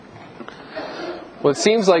Well, it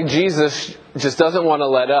seems like Jesus just doesn't want to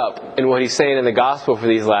let up in what he's saying in the gospel for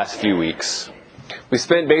these last few weeks. We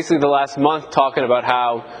spent basically the last month talking about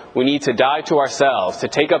how we need to die to ourselves, to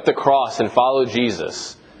take up the cross and follow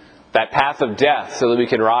Jesus, that path of death so that we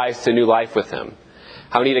can rise to new life with him.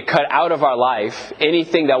 How we need to cut out of our life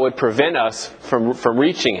anything that would prevent us from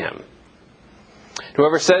reaching him.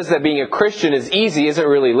 Whoever says that being a Christian is easy isn't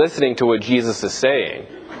really listening to what Jesus is saying.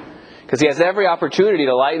 Because he has every opportunity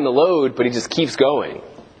to lighten the load, but he just keeps going.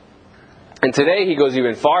 And today he goes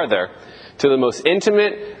even farther to the most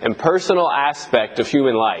intimate and personal aspect of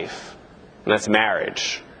human life, and that's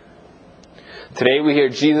marriage. Today we hear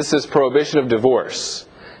Jesus' prohibition of divorce.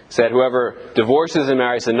 He said whoever divorces and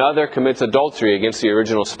marries another commits adultery against the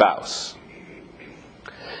original spouse.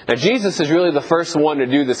 Now Jesus is really the first one to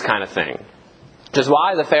do this kind of thing, which is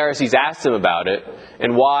why the Pharisees asked him about it,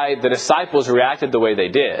 and why the disciples reacted the way they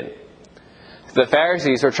did. The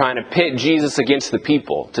Pharisees are trying to pit Jesus against the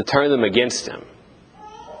people, to turn them against him.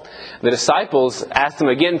 The disciples asked him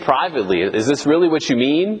again privately, is this really what you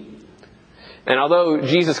mean? And although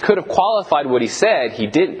Jesus could have qualified what he said, he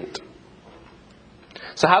didn't.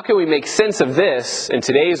 So how can we make sense of this in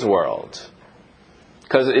today's world?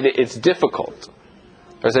 Because it's difficult.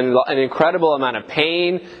 There's an incredible amount of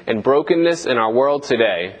pain and brokenness in our world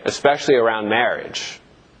today, especially around marriage.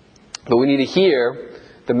 But we need to hear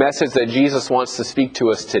the message that Jesus wants to speak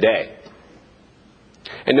to us today.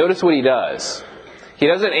 And notice what he does. He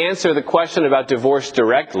doesn't answer the question about divorce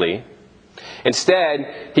directly.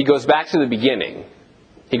 Instead, he goes back to the beginning.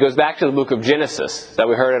 He goes back to the book of Genesis that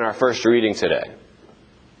we heard in our first reading today,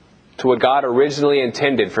 to what God originally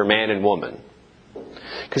intended for man and woman.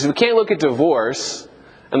 Because we can't look at divorce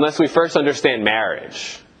unless we first understand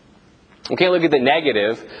marriage. We can't look at the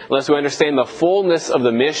negative unless we understand the fullness of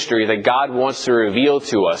the mystery that God wants to reveal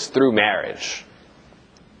to us through marriage.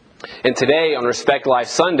 And today, on Respect Life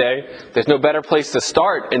Sunday, there's no better place to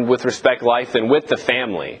start with Respect Life than with the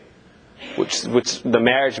family, which the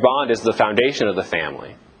marriage bond is the foundation of the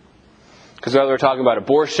family. Because whether we're talking about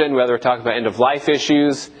abortion, whether we're talking about end-of-life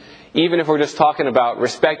issues, even if we're just talking about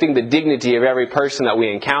respecting the dignity of every person that we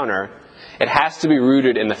encounter, it has to be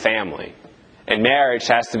rooted in the family. And marriage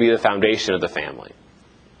has to be the foundation of the family.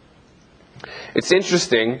 It's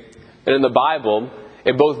interesting that in the Bible,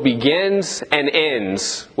 it both begins and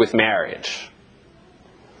ends with marriage.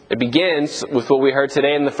 It begins with what we heard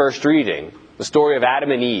today in the first reading, the story of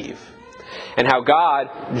Adam and Eve, and how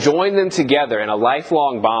God joined them together in a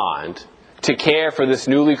lifelong bond to care for this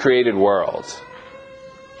newly created world.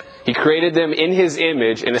 He created them in his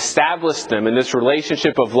image and established them in this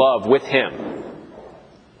relationship of love with him.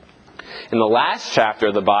 In the last chapter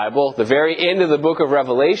of the Bible, the very end of the book of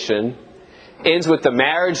Revelation ends with the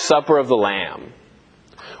marriage supper of the Lamb,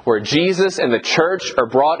 where Jesus and the church are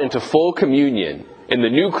brought into full communion in the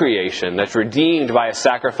new creation that's redeemed by a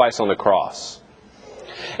sacrifice on the cross.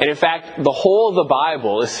 And in fact, the whole of the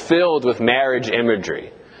Bible is filled with marriage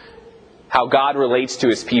imagery, how God relates to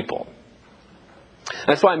his people.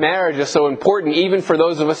 That's why marriage is so important even for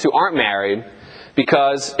those of us who aren't married,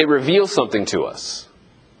 because it reveals something to us.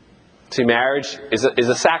 See, marriage is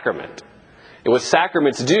a sacrament. And what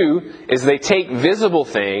sacraments do is they take visible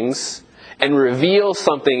things and reveal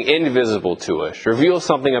something invisible to us, reveal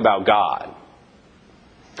something about God.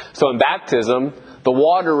 So in baptism, the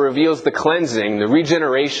water reveals the cleansing, the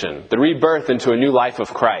regeneration, the rebirth into a new life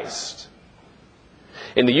of Christ.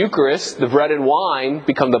 In the Eucharist, the bread and wine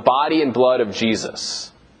become the body and blood of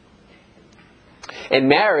Jesus. In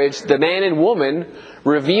marriage, the man and woman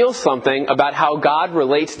reveal something about how God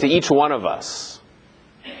relates to each one of us.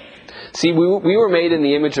 See, we were made in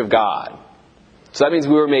the image of God. So that means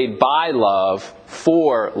we were made by love,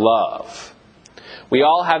 for love. We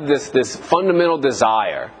all have this fundamental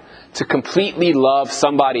desire to completely love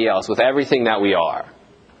somebody else with everything that we are.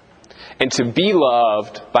 And to be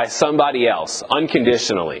loved by somebody else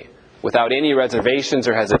unconditionally, without any reservations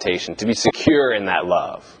or hesitation, to be secure in that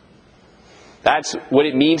love. That's what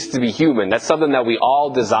it means to be human. That's something that we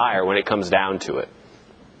all desire when it comes down to it.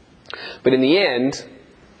 But in the end,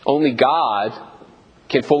 only God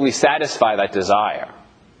can fully satisfy that desire.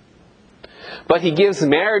 But he gives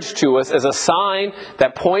marriage to us as a sign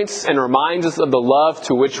that points and reminds us of the love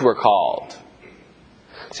to which we're called.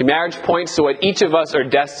 See, marriage points to what each of us are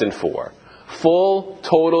destined for. Full,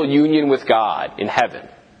 total union with God in heaven.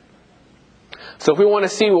 So if we want to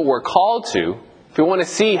see what we're called to, if we want to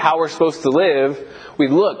see how we're supposed to live, we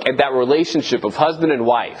look at that relationship of husband and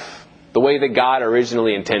wife, the way that God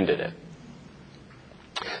originally intended it.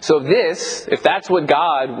 So if that's what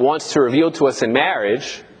God wants to reveal to us in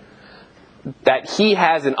marriage, that he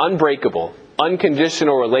has an unbreakable,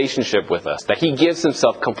 unconditional relationship with us, that he gives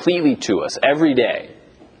himself completely to us every day,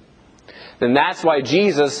 then that's why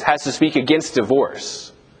Jesus has to speak against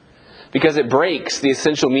divorce. Because it breaks the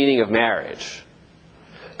essential meaning of marriage.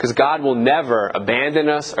 Because God will never abandon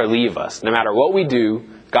us or leave us. No matter what we do,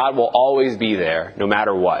 God will always be there, no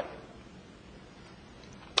matter what.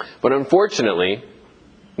 But unfortunately,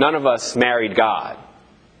 none of us married God.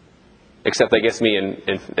 Except, I guess, me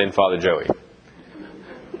and Father Joey.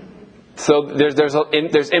 So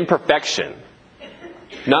there's imperfection.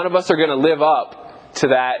 None of us are going to live up to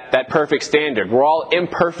that perfect standard. We're all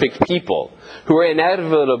imperfect people who are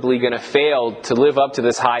inevitably going to fail to live up to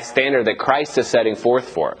this high standard that Christ is setting forth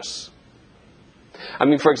for us. I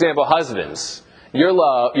mean, for example, husbands,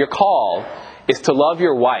 your call is to love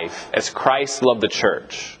your wife as Christ loved the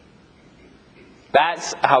church.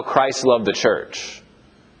 That's how Christ loved the church.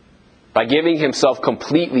 By giving himself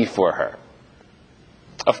completely for her.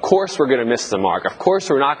 Of course we're going to miss the mark. Of course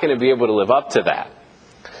we're not going to be able to live up to that.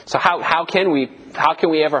 So how can we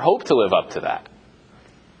ever hope to live up to that?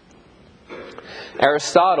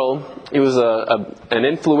 Aristotle, he was an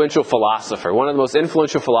influential philosopher, one of the most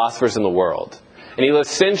influential philosophers in the world. And he lived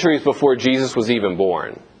centuries before Jesus was even born.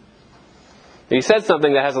 And he said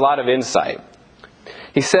something that has a lot of insight.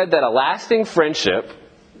 He said that a lasting friendship,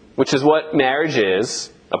 which is what marriage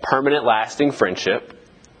is, a permanent lasting friendship,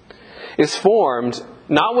 is formed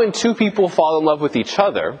not when two people fall in love with each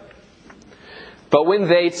other, but when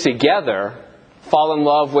they together fall in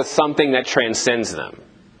love with something that transcends them.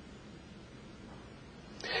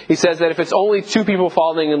 He says that if it's only two people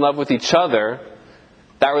falling in love with each other,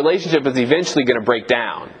 that relationship is eventually going to break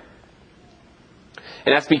down.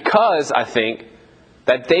 And that's because, I think,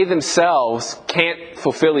 that they themselves can't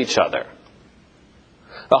fulfill each other.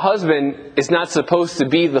 The husband is not supposed to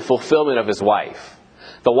be the fulfillment of his wife.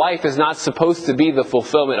 The wife is not supposed to be the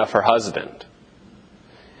fulfillment of her husband.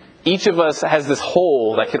 Each of us has this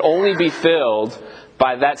hole that can only be filled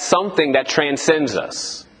by that something that transcends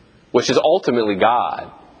us, which is ultimately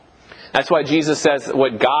God. That's why Jesus says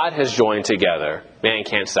what God has joined together, man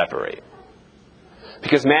can't separate.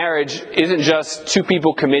 Because marriage isn't just two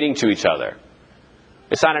people committing to each other.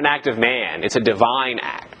 It's not an act of man. It's a divine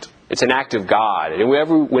act. It's an act of God. And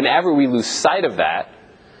whenever we lose sight of that,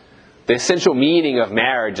 the essential meaning of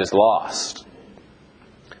marriage is lost.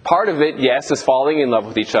 Part of it, yes, is falling in love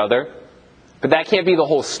with each other, but that can't be the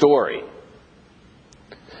whole story.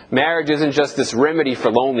 Marriage isn't just this remedy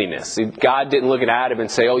for loneliness. God didn't look at Adam and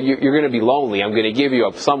say, oh, you're going to be lonely. I'm going to give you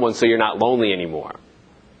up someone so you're not lonely anymore.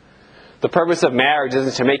 The purpose of marriage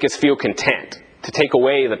isn't to make us feel content, to take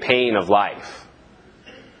away the pain of life.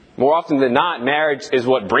 More often than not, marriage is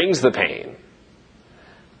what brings the pain.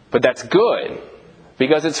 But that's good,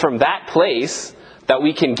 because it's from that place that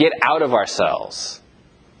we can get out of ourselves,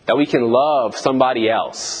 that we can love somebody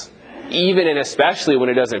else, even and especially when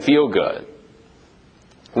it doesn't feel good.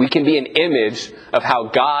 We can be an image of how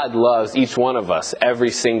God loves each one of us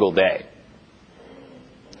every single day.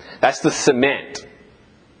 That's the cement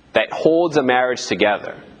that holds a marriage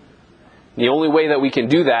together. The only way that we can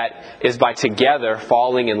do that is by together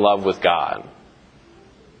falling in love with God.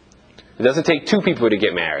 It doesn't take two people to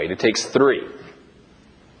get married. It takes three.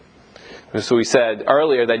 And so we said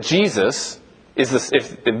earlier that Jesus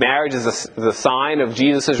if the marriage is the sign of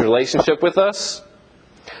Jesus' relationship with us,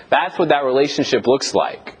 that's what that relationship looks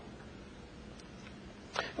like.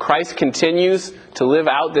 Christ continues to live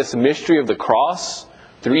out this mystery of the cross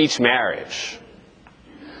through each marriage.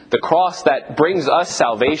 The cross that brings us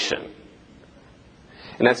salvation.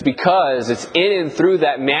 And that's because it's in and through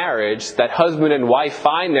that marriage that husband and wife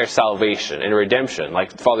find their salvation and redemption,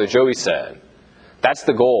 like Father Joey said. That's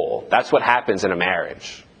the goal. That's what happens in a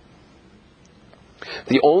marriage.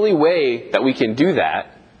 The only way that we can do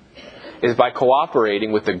that is by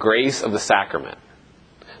cooperating with the grace of the sacrament.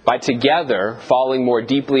 By together falling more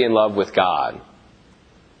deeply in love with God.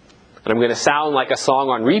 And I'm going to sound like a song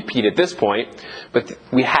on repeat at this point, but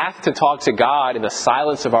we have to talk to God in the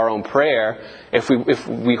silence of our own prayer if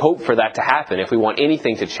we hope for that to happen, if we want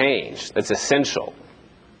anything to change. That's essential.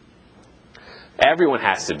 Everyone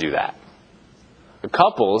has to do that. The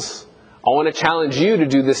couples, I want to challenge you to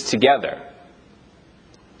do this together.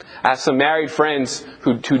 I have some married friends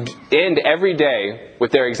who end every day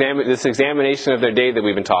with this examination of their day that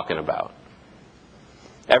we've been talking about.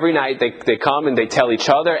 Every night they come and they tell each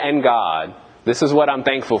other and God, this is what I'm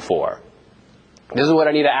thankful for. This is what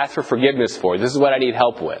I need to ask for forgiveness for. This is what I need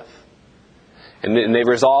help with. And they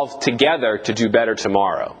resolve together to do better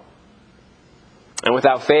tomorrow. And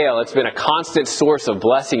without fail, it's been a constant source of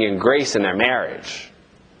blessing and grace in their marriage.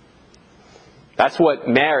 That's what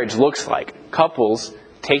marriage looks like. Couples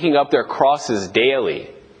taking up their crosses daily,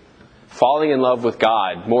 falling in love with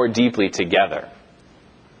God more deeply together.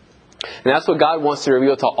 And that's what God wants to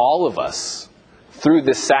reveal to all of us through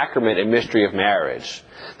this sacrament and mystery of marriage.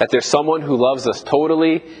 That there's someone who loves us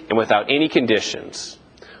totally and without any conditions,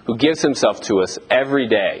 who gives himself to us every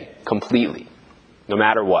day, completely, no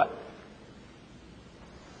matter what.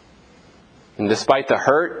 And despite the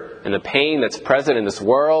hurt and the pain that's present in this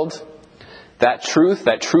world, that truth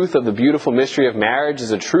of the beautiful mystery of marriage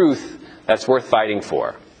is a truth that's worth fighting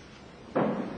for.